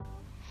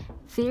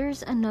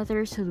There's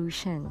another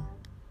solution.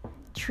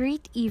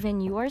 Treat even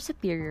your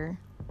superior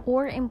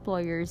or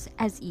employers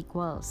as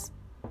equals.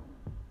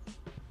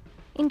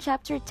 In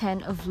chapter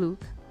 10 of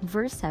Luke,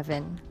 verse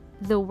 7,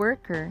 the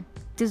worker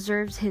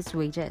deserves his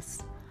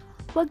wages.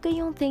 Huwag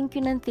kayong thank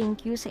you ng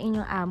thank you sa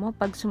inyong amo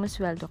pag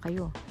sumusweldo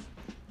kayo.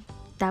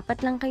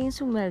 Dapat lang kayong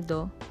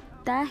sumweldo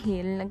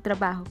dahil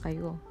nagtrabaho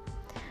kayo.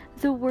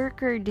 The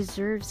worker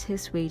deserves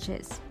his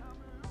wages.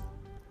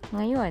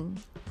 Ngayon,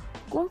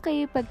 kung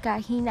kayo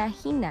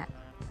pagkahina-hina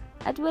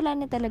at wala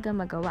na talaga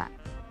magawa,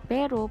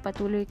 pero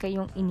patuloy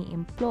kayong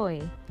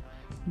ini-employ,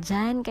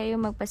 dyan kayo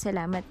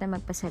magpasalamat na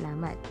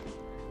magpasalamat.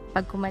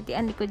 Pag kumati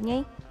ang likod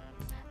niya,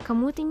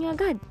 kamutin niyo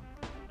agad.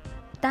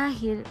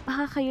 Dahil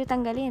baka kayo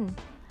tanggalin.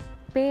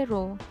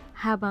 Pero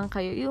habang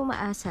kayo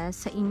umaasa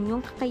sa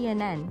inyong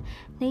kakayanan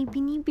na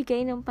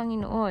ibinibigay ng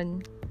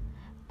Panginoon,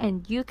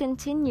 and you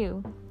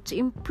continue to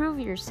improve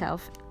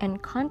yourself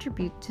and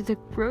contribute to the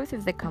growth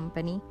of the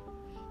company,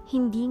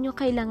 hindi nyo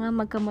kailangan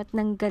magkamot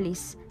ng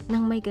galis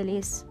ng may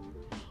galis.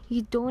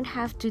 You don't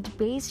have to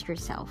debase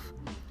yourself.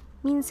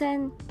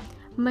 Minsan,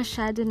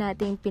 masyado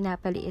nating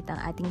pinapaliit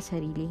ang ating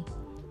sarili.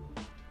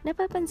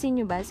 Napapansin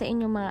nyo ba sa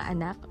inyong mga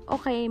anak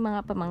o kaya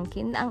mga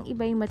pamangkin na ang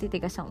iba'y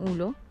matitigas ang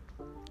ulo?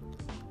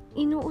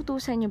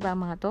 Inuutusan nyo ba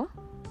mga to?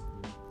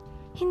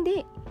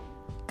 Hindi.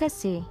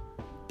 Kasi,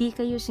 di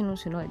kayo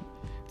sinusunod.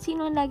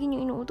 Sino ang lagi nyo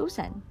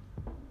inuutusan?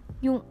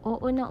 Yung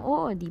oo ng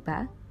oo, di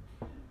ba?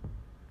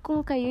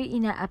 Kung kayo'y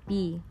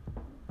inaapi,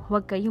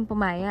 huwag kayong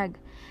pumayag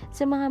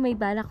sa mga may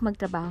balak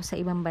magtrabaho sa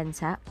ibang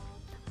bansa.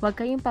 Huwag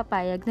kayong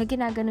papayag na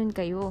ginaganon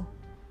kayo.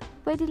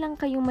 Pwede lang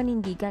kayong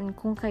manindigan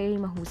kung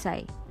kayo'y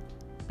mahusay.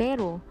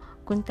 Pero,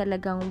 kung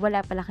talagang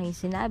wala pala kayong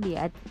sinabi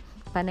at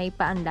panay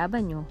pa ang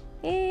laban nyo,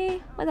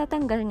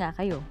 matatanggal nga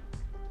kayo.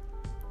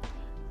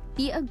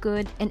 Be a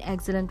good and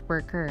excellent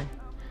worker.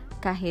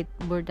 Kahit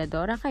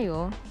bordadora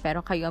kayo,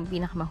 pero kayo ang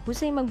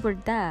pinakamahusay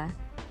magborda,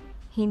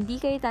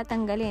 hindi kayo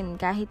tatanggalin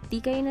kahit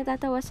di kayo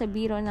natatawa sa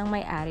biro ng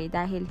may-ari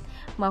dahil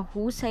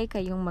mahusay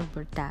kayong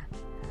magborda.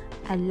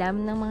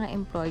 Alam ng mga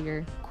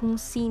employer kung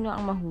sino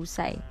ang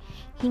mahusay.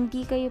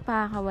 Hindi kayo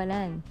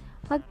pakakawalan.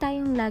 Huwag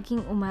tayong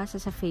laging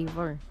umasa sa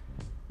favor.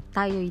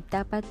 Tayo'y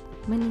dapat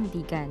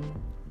manindigan.